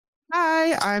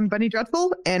Hi, I'm Bunny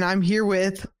Dreadful, and I'm here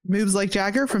with Moves Like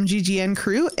Jagger from GGN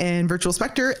Crew and Virtual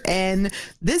Spectre. And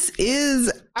this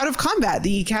is Out of Combat,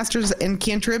 the Casters and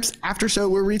Cantrips after show,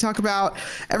 where we talk about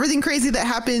everything crazy that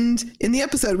happened in the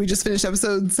episode. We just finished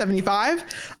episode 75.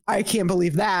 I can't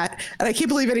believe that. And I can't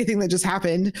believe anything that just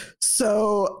happened.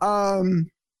 So,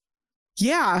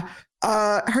 yeah.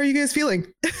 How are you guys feeling?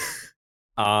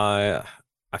 I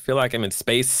feel like I'm in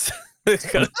space.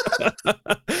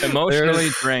 Emotionally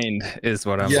drained is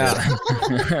what I'm feeling.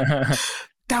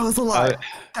 That was a lot.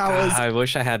 I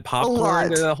wish I had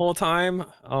popcorn the whole time.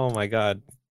 Oh my god.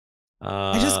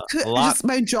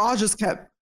 My jaw just kept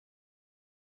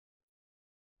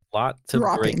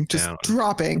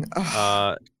dropping.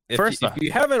 If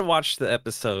you haven't watched the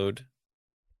episode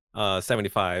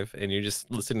 75 and you're just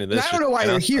listening to this, I don't know why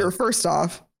you're here. First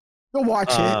off, go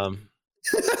watch it.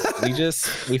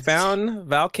 we found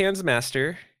Valkan's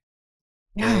master.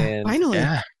 Yeah, finally.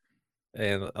 Yeah.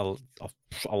 And a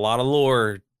lot of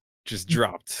lore just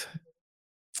dropped.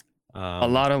 A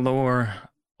lot of lore,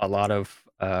 a lot of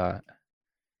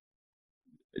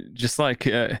just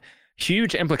like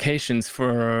huge implications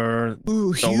for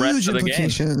the rest of the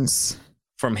game.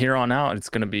 From here on out, it's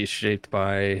going to be shaped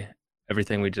by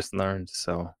everything we just learned.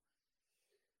 So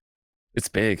it's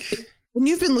big. And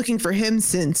you've been looking for him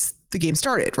since the game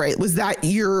started, right? Was that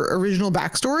your original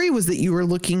backstory? Was that you were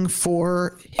looking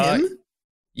for him?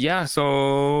 Yeah,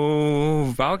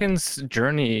 so Valkan's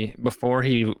journey before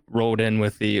he rolled in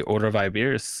with the Order of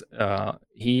Iberis,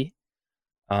 he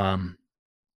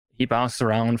bounced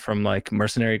around from like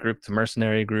mercenary group to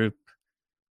mercenary group,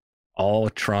 all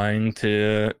trying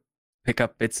to pick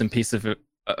up bits and pieces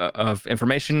of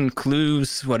information,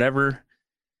 clues, whatever.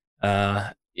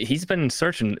 He's been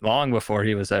searching long before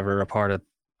he was ever a part of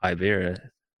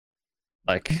Iberia.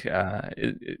 Like,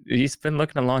 he's been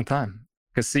looking a long time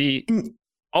because he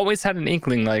always had an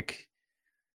inkling, like,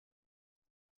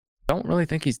 don't really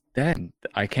think he's dead.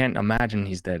 I can't imagine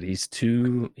he's dead. He was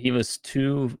too he was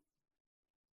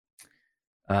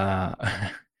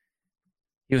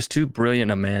too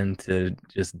brilliant a man to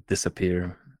just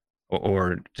disappear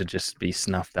or to just be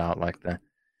snuffed out like that.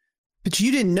 But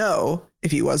you didn't know if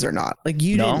he was or not. Like,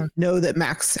 you didn't know that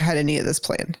Max had any of this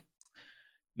planned.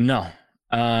 No.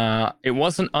 It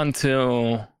wasn't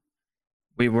until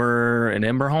we were in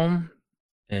Emberholm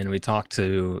and we talked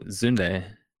to Zunde.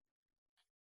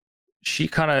 She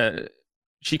kind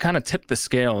of tipped the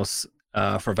scales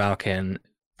for Valkan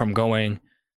from going,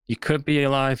 he could be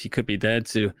alive, he could be dead,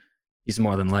 to he's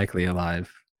more than likely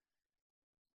alive.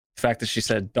 The fact that she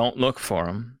said, don't look for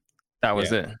him, that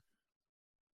was it.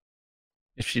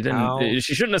 If she didn't,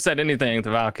 she shouldn't have said anything to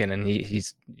Valkan, and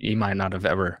he might not have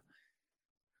ever,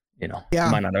 he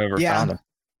might not have ever found him.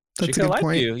 That's she a good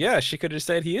point. You. Yeah, she could have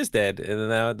said he is dead, and then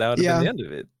that would have been the end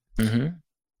of it. Mm-hmm.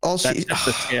 That's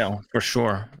the scale for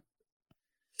sure.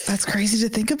 That's crazy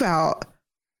to think about.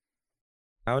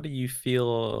 How do you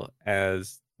feel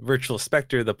as Virtual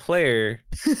Spectre, the player,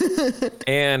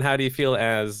 and how do you feel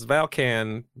as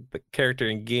Valkan, the character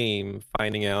in game,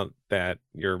 finding out that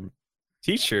your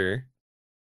teacher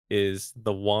is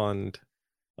the wand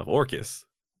of Orcus?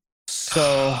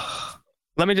 So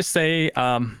let me just say,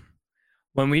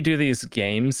 when we do these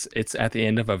games, it's at the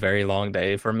end of a very long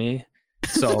day for me.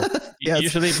 So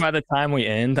usually by the time we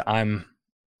end, I'm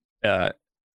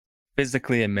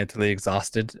physically and mentally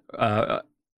exhausted.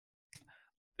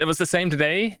 It was the same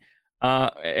today,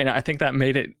 and I think that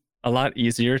made it a lot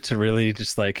easier to really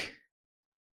just like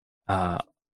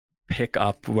pick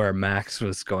up where Max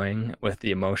was going with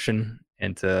the emotion,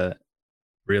 and to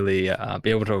really be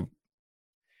able to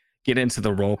get into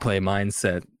the roleplay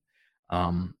mindset.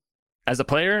 As a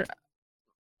player,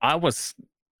 I was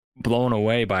blown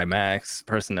away by Max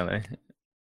personally.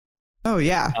 Oh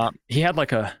yeah. He had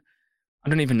like I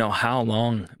don't even know how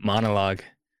long monologue,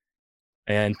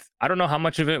 and I don't know how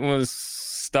much of it was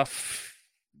stuff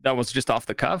that was just off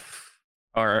the cuff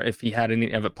or if he had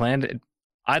any of it planned.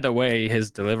 Either way, his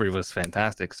delivery was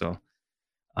fantastic. So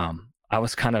I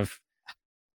was kind of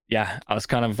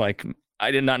like,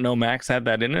 I did not know Max had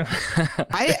that in him.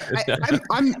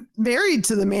 I'm married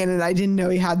to the man, and I didn't know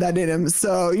he had that in him.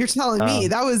 So you're telling me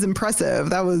that was impressive.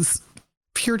 That was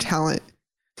pure talent.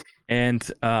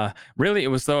 And really, it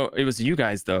was you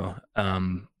guys though.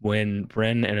 When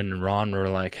Bren and Ron were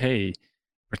like, "Hey,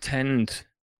 pretend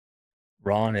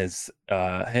Ron is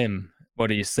him. What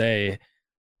do you say?"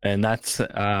 And that's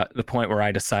the point where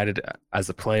I decided as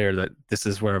a player that this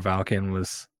is where Valkan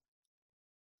was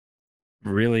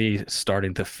really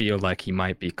starting to feel like he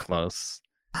might be close.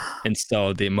 And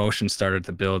so the emotion started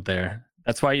to build there.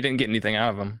 That's why you didn't get anything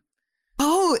out of him.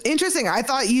 Oh, interesting. I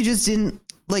thought you just didn't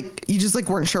like you just like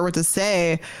weren't sure what to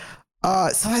say.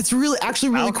 So that's really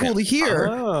cool to hear.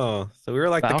 Oh, so we were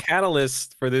like the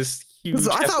catalyst for this huge.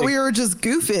 So I thought we were just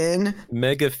goofing.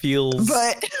 Mega feels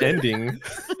ending.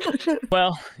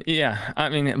 Well, yeah. I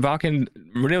mean, Valken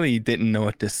really didn't know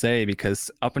what to say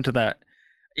because up until that,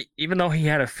 even though he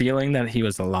had a feeling that he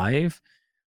was alive,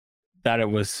 that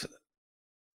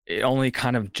it only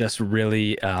kind of just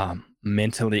really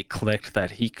mentally clicked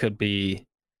that he could be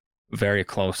very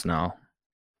close now.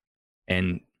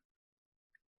 And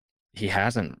he's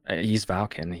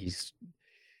Valken. He's,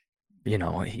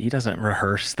 he doesn't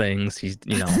rehearse things. He's,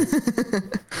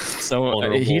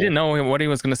 so he didn't know what he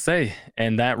was going to say.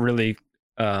 And that really,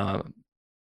 for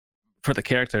the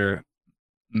character,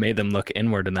 made them look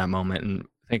inward in that moment and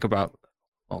think about,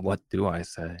 well, what do I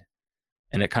say?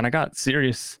 And it kind of got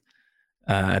serious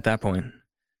at that point.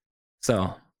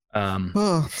 So, I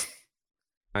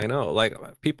know, like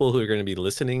people who are going to be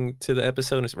listening to the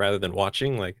episode rather than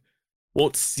watching, like,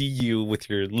 won't see you with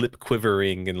your lip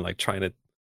quivering and like trying to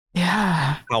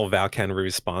how Valken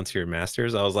respond to your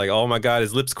masters. I was like, oh my god,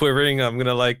 his lips quivering. I'm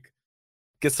gonna like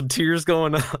get some tears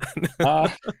going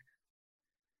on.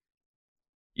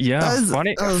 Yeah,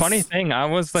 funny thing. I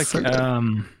was like,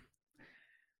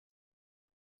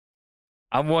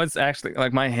 I was actually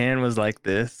like, my hand was like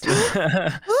this. So cool.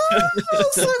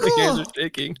 My hands are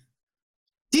shaking.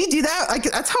 Do you do that? Like,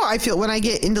 that's how I feel when I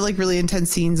get into like really intense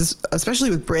scenes, especially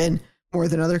with Brynn more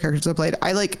than other characters I played.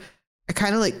 I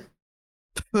kind of like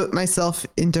put myself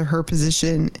into her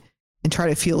position and try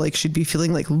to feel like she'd be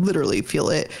feeling, like literally feel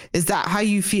it. Is that how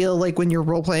you feel like when you're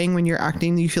role playing, when you're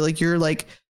acting, you feel like you're like,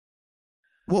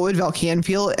 what would Valken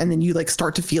feel? And then you like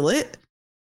start to feel it?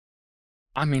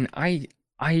 I mean, I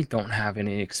don't have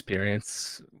any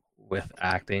experience with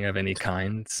acting of any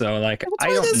kind. So like, I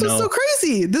don't know. This was so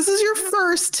crazy. This is your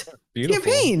first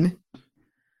campaign.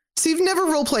 So you've never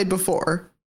role played before.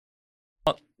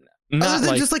 Other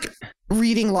than just like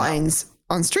reading lines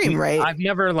on stream, right? I've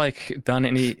never like done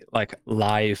any like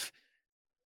live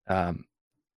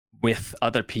with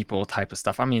other people type of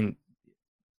stuff. I mean,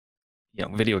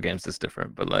 video games is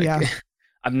different, but like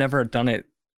I've never done it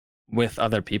with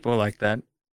other people like that.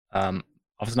 I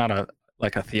was not a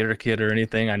theater kid or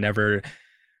anything. I never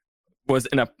was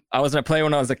I was in a play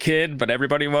when I was a kid, but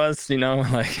everybody was,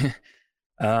 like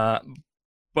but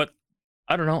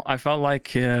I don't know. I felt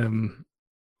like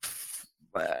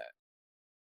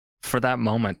for that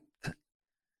moment,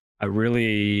 I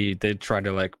really did try to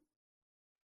like,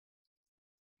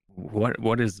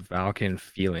 what is Valken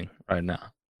feeling right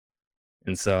now?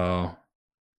 And so,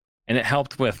 and it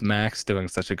helped with Max doing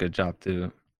such a good job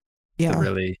too. Yeah. To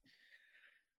really.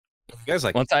 You guys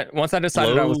like once I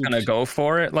decided I was gonna go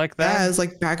for it like that. Yeah, it was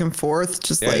like back and forth,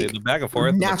 just like the back and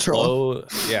forth, natural.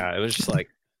 Yeah, it was just like.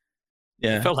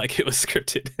 Yeah, it felt like it was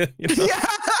scripted. Yeah,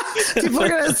 people are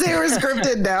gonna say we're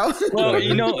scripted now. Well,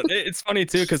 it's funny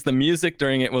too because the music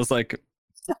during it was like,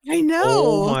 I know.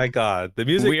 Oh my god, the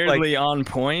music weirdly on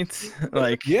point.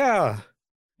 Like, yeah,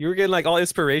 you were getting like all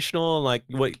inspirational and like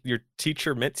what your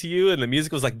teacher meant to you, and the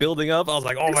music was like building up. I was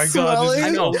like, oh my god, this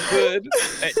is so good.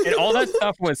 And all that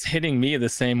stuff was hitting me the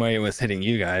same way it was hitting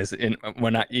you guys. And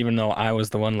even though I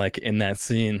was the one like in that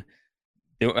scene,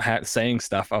 saying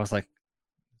stuff, I was like.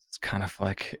 It's kind of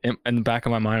like in the back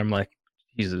of my mind, I'm like,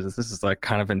 Jesus, this is like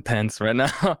kind of intense right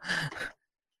now.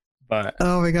 But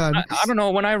oh my god, I don't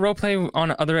know. When I role play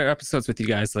on other episodes with you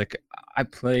guys, like I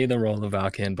play the role of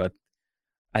Valken, but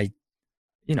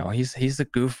he's a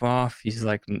goof off. He's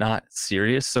like not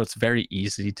serious, so it's very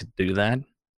easy to do that.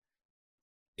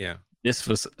 Yeah, this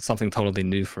was something totally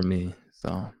new for me. So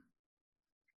I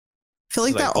feel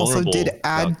like that also did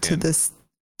add to this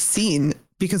scene.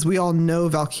 Because we all know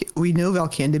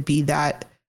Valken to be that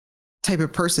type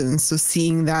of person. So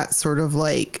seeing that sort of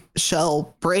like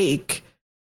shell break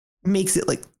makes it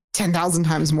like 10,000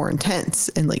 times more intense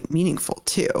and like meaningful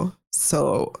too.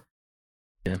 So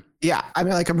yeah. I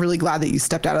mean, like, I'm really glad that you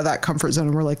stepped out of that comfort zone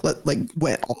and we're like,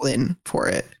 went all in for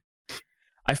it.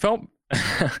 I felt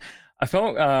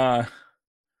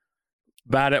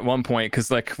bad at one point. Cause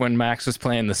like when Max was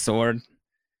playing the sword,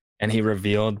 and he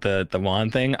revealed the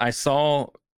wand thing, I saw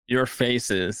your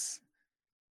faces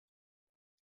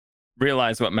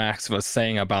realize what Max was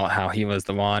saying about how he was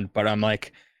the wand, but I'm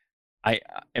like,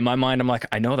 in my mind, I'm like,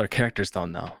 I know their characters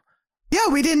don't know. Yeah,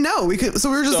 we didn't know. We were just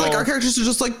like, our characters are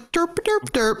just like derp derp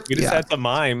derp. We just had to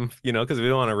mime, because we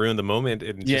don't want to ruin the moment.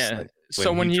 And just, like,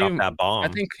 so when you dropped that bomb, I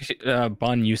think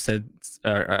Bun, you said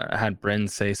had Brynn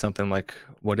say something like,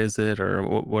 "What is it?" or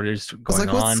 "What is going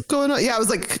on?" What's going on? Yeah, I was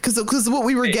like, because what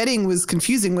we were getting was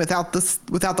confusing without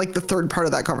like the third part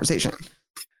of that conversation.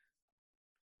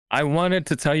 I wanted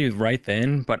to tell you right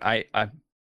then, but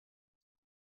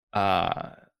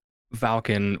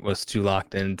Valken was too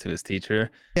locked into his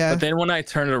teacher. Yeah. But then when I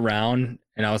turned around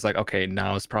and I was like, okay,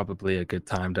 now is probably a good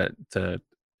time to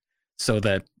so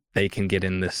that they can get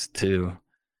in this too.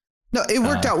 No, it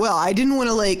worked out well. I didn't want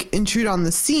to like intrude on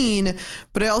the scene,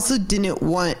 but I also didn't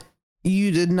want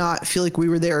you to not feel like we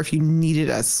were there if you needed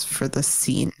us for the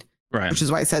scene. Right. Which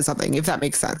is why I said something, if that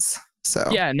makes sense. So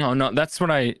yeah, no, that's what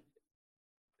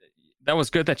that was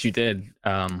good that you did.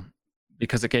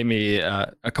 Because it gave me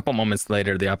a couple moments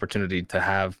later the opportunity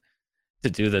to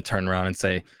do the turnaround and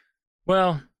say,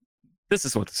 well, this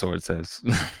is what the sword says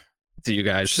to you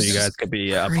guys, so you guys could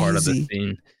be a part of the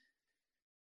scene.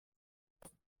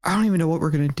 I don't even know what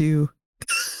we're gonna do.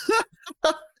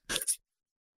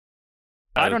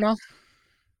 I don't know.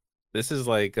 This is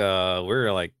like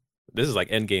this is like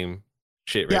endgame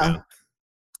shit right now.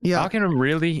 Yeah.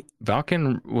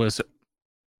 Valken was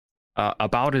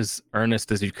about as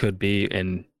earnest as you could be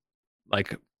in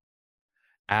like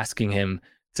asking him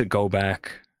to go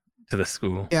back to the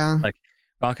school. Yeah. Like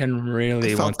Valken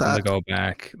really wants him to go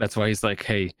back. That's why he's like,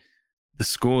 hey, the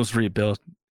school's rebuilt.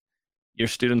 Your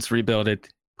students rebuilt it.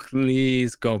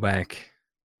 Please go back.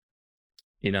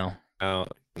 You know. Now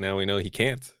we know he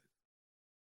can't.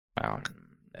 Wow.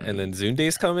 And then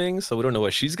Zunde's coming, so we don't know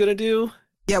what she's gonna do.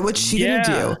 Yeah, what's she gonna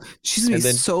do? She's gonna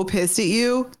be so pissed at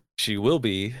you. She will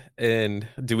be. And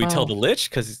do we tell the Lich?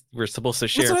 Because we're supposed to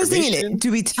share information. That's what I was thinking.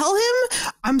 Do we tell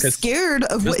him? I'm scared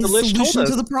of what his solution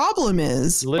to the problem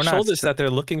is. The Lich told us that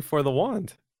they're looking for the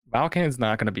wand. Valken's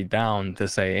not going to be down to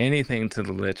say anything to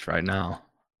the Lich right now.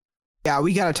 Yeah,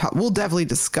 we got to talk. We'll definitely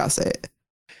discuss it.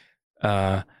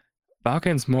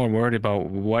 Valken's more worried about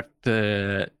what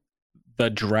the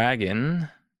dragon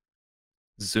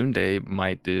Zunde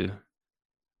might do.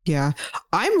 Yeah,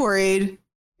 I'm worried.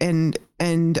 And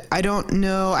I don't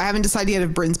know. I haven't decided yet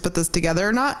if Bryn's put this together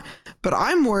or not. But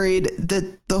I'm worried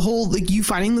that the whole like you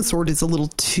finding the sword is a little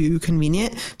too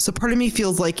convenient. So part of me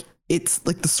feels like it's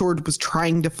like the sword was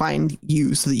trying to find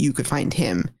you so that you could find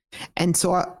him. And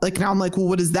so now I'm like, well,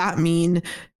 what does that mean?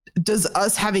 Does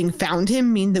us having found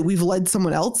him mean that we've led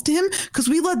someone else to him? Because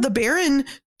we led the Baron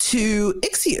to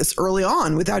Ixius early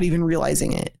on without even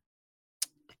realizing it.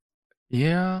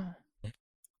 Yeah.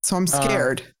 So I'm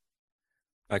scared.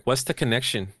 Like, what's the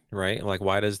connection, right? Like,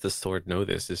 why does the sword know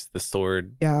this? Is the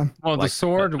sword well, like the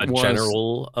sword a was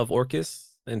general of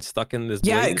Orcus and stuck in this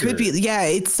blade, it could be. Yeah,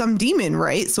 it's some demon,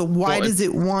 right? So why does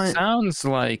it want... Sounds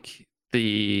like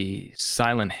the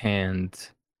Silent Hand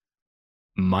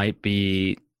might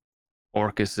be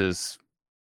Orcus's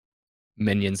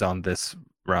minions on this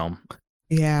realm.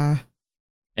 Yeah.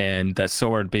 And that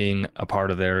sword being a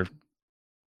part of their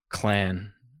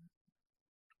clan.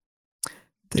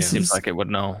 It seems like it would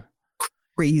know.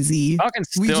 Crazy. Valken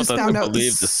still doesn't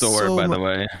believe the sword, by the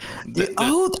way. I mean,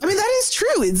 that is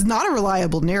true. It's not a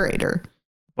reliable narrator.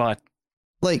 But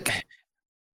like,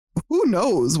 who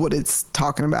knows what it's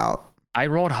talking about? I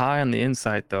rolled high on the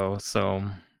insight though, so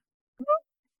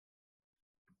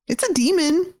it's a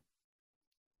demon.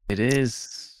 It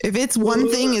is. If it's one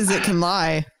thing is it can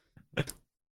lie.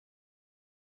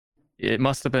 It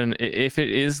must have been, if it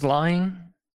is lying,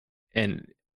 and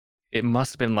it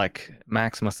must have been like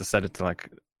Max must have set it to like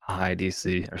a high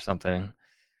DC or something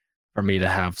for me to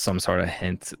have some sort of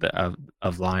hint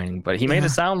of lying. But he made it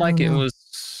sound like it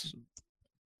was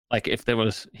like if there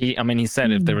was he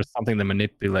said if there was something to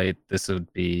manipulate, this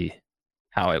would be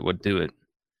how it would do it.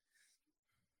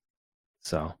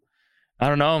 So I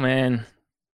don't know, man.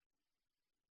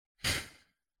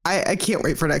 I can't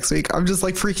wait for next week. I'm just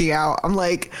like freaking out. I'm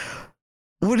like,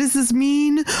 what does this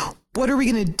mean? What are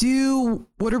we going to do?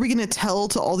 What are we going to tell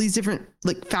to all these different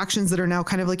like factions that are now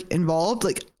kind of like involved?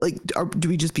 Do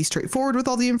we just be straightforward with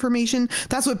all the information?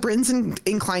 That's what Bryn's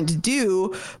inclined to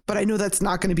do, but I know that's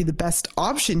not going to be the best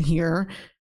option here.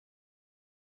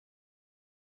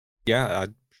 Yeah.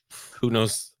 Who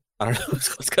knows? I don't know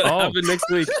what's going to happen next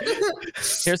week.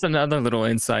 Here's another little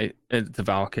insight into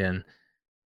Valken.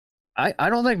 I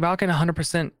don't think Valken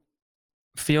 100%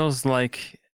 feels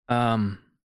like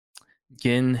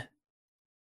Gin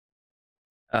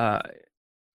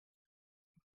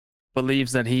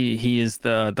believes that he is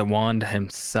the wand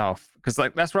himself, because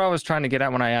like that's what I was trying to get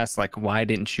at when I asked like why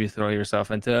didn't you throw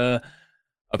yourself into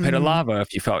a pit of lava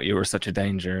if you felt you were such a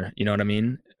danger, you know what I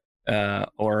mean,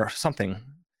 or something.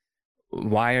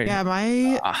 Why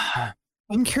are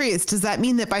I'm curious, does that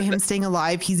mean that by him staying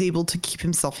alive he's able to keep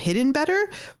himself hidden better,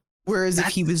 whereas if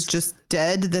he was just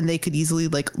dead then they could easily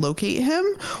like locate him?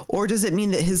 Or does it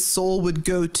mean that his soul would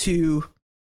go to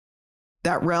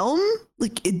that realm?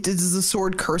 Like, does the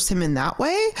sword curse him in that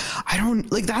way? I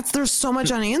don't like. There's so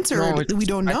much unanswered that we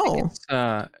don't know.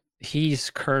 He's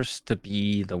cursed to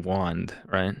be the wand,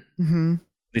 right? Mm-hmm.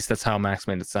 At least that's how Max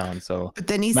made it sound. So, but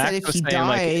then he Max said if was he saying,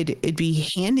 like, died, it'd be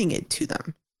handing it to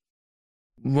them.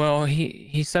 well,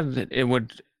 he said that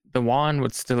the wand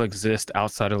would still exist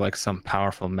outside of like some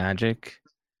powerful magic.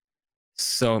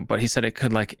 So, but he said it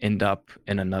could like end up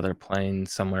in another plane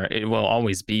somewhere. It will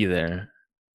always be there.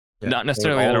 Yeah, Not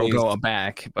necessarily that it'll always go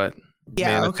back, but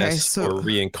Yeah. Okay. manifest So or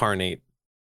reincarnate.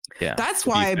 yeah. that's to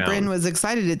be why found. Bryn was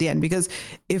excited at the end, because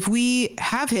if we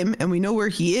have him and we know where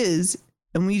he is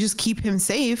and we just keep him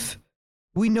safe,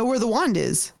 we know where the wand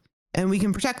is and we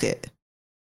can protect it.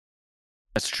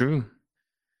 That's true.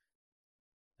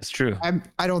 That's true.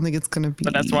 I don't think it's going to be.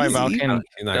 But that's why easy. Valken He's not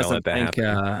gonna doesn't let that think.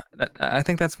 happen. I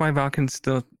think that's why Valken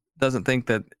still doesn't think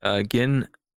that Gin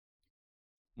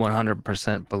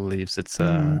 100% believes it's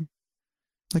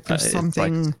Like there's it's like-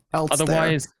 something else.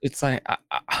 otherwise it's like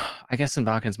I guess in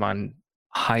Valken's mind,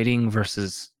 hiding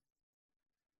versus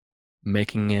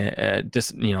making it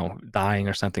just dying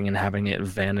or something and having it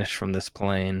vanish from this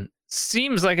plane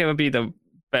seems like it would be the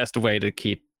best way to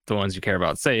keep the ones you care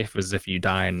about safe, is if you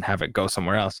die and have it go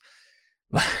somewhere else.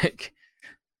 Like,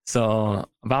 so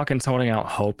Valken's holding out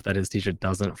hope that his teacher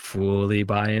doesn't fully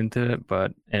buy into it,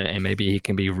 but and maybe he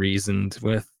can be reasoned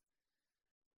with.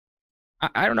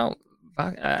 I don't know.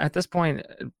 At this point,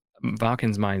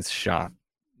 Valken's mind's shot.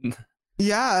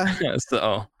 Yeah.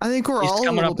 So I think we're He's all a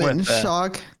coming little up bit in with,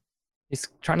 shock. he's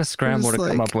trying to scramble to just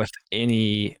come like- up with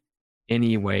any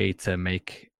way to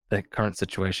make the current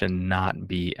situation not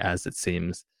be as it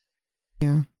seems.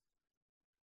 Yeah.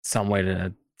 Some way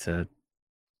to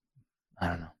I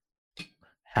don't know,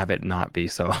 have it not be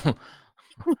so.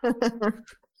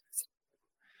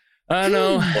 I don't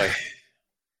know. Boy.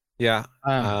 Yeah.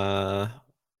 Uh,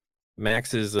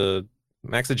 Max is a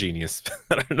genius.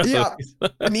 I don't know. Yeah.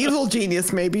 An evil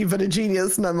genius, maybe, but a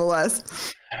genius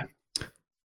nonetheless.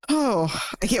 Oh,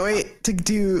 I can't wait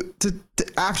to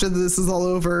after this is all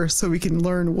over, so we can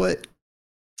learn what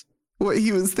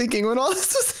he was thinking when all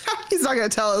this was happening. He's not going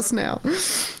to tell us now.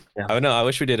 Oh no! I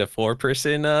wish we did a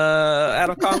 4-person out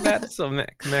of combat. So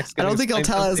Max. I don't think he'll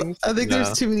tell us. I think there's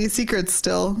No. too many secrets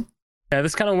still. yeah,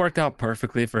 this kind of worked out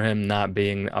perfectly for him not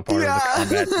being a part of the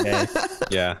combat today.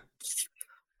 Yeah.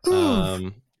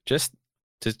 Just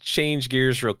to change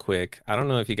gears real quick. I don't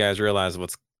know if you guys realize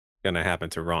what's gonna happen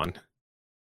to Ron.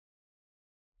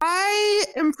 I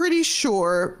am pretty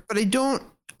sure, but I don't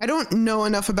know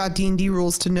enough about D&D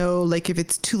rules to know like if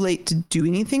it's too late to do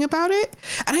anything about it.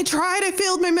 And I tried. I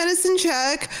failed my medicine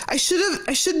check. I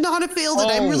should not have failed it.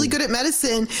 I'm really good at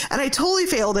medicine, and I totally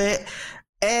failed it.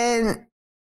 And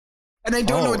I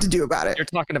don't know what to do about it. You're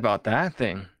talking about that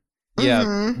thing. Yeah,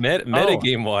 Mhm.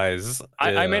 metagame wise,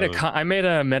 I made a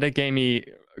metagamey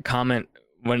comment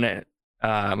when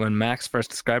Max first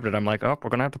described it. I'm like, oh, we're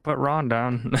gonna have to put Ron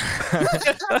down.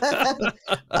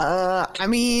 I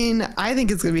mean, I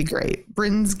think it's gonna be great.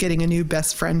 Bryn's getting a new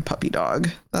best friend puppy dog.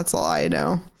 That's all I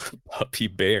know. puppy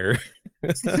bear.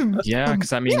 Yeah,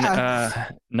 because I mean,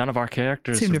 none of our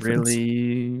characters Same difference.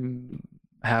 really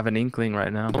have an inkling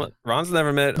right now. Ron's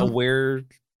never met a Oh. were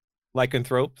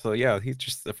lycanthrope, so yeah, he's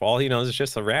just, if all he knows is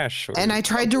just a rash. Or And I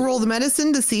tried to roll the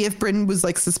medicine to see if Bryn was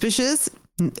like suspicious.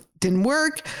 Didn't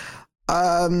work.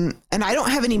 And I don't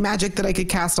have any magic that I could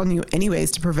cast on you anyways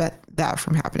to prevent that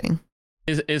from happening.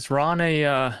 Is Ron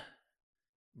a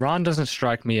Ron doesn't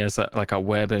strike me as a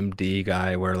WebMD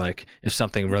guy where like if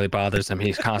something really bothers him,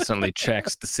 he constantly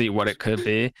checks to see what it could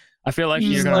be. I feel like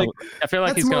He's you're gonna. like- I feel like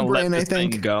that's he's gonna more let Brian, I this thing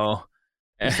think. go.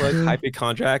 It's like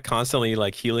hypochondriac, constantly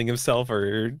like healing himself,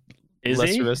 or Is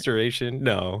lesser he? restoration.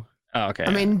 No. Oh, okay.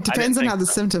 I mean, depends on didn't how the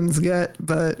think symptoms get,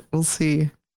 but we'll see.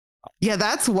 Yeah,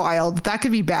 that's wild. That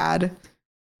could be bad,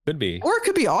 Could be. or it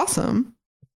could be awesome.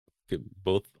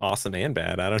 Both awesome and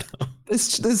bad. I don't know.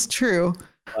 It's true. so.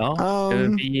 Well, it would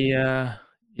Um, be.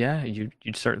 Yeah, you'd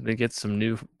certainly get some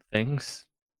new things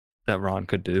that Ron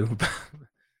could do.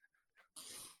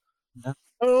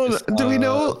 Oh, Just, do we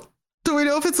know? Do we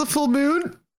know if it's a full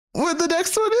moon? When the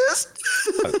next one is?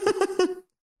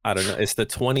 I don't know. It's the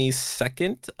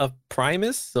 22nd of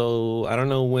Primus, so I don't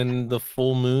know when the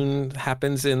full moon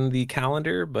happens in the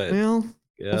calendar, but Well,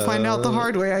 we'll find out the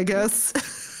hard way, I guess.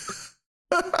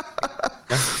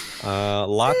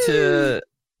 lot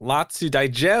to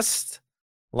digest,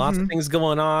 lots of Mhm. things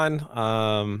going on.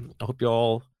 I hope you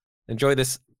all enjoy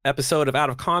this episode of Out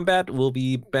of Combat. We'll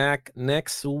be back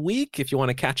next week. If you want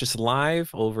to catch us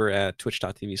live over at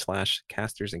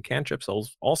twitch.tv/casters and cantrips,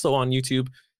 also on YouTube.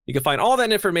 You can find all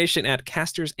that information at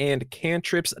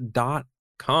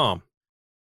castersandcantrips.com.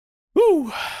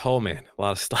 Woo! Oh man, a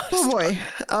lot of stuff. Oh boy.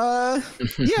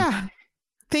 Yeah.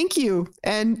 Thank you,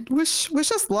 and wish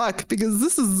us luck, because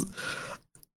this is,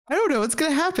 I don't know what's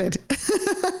gonna happen.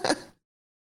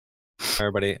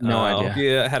 Everybody, No I idea. hope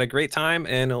you had a great time,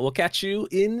 and we'll catch you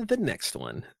in the next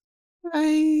one.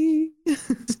 Bye.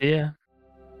 Yeah.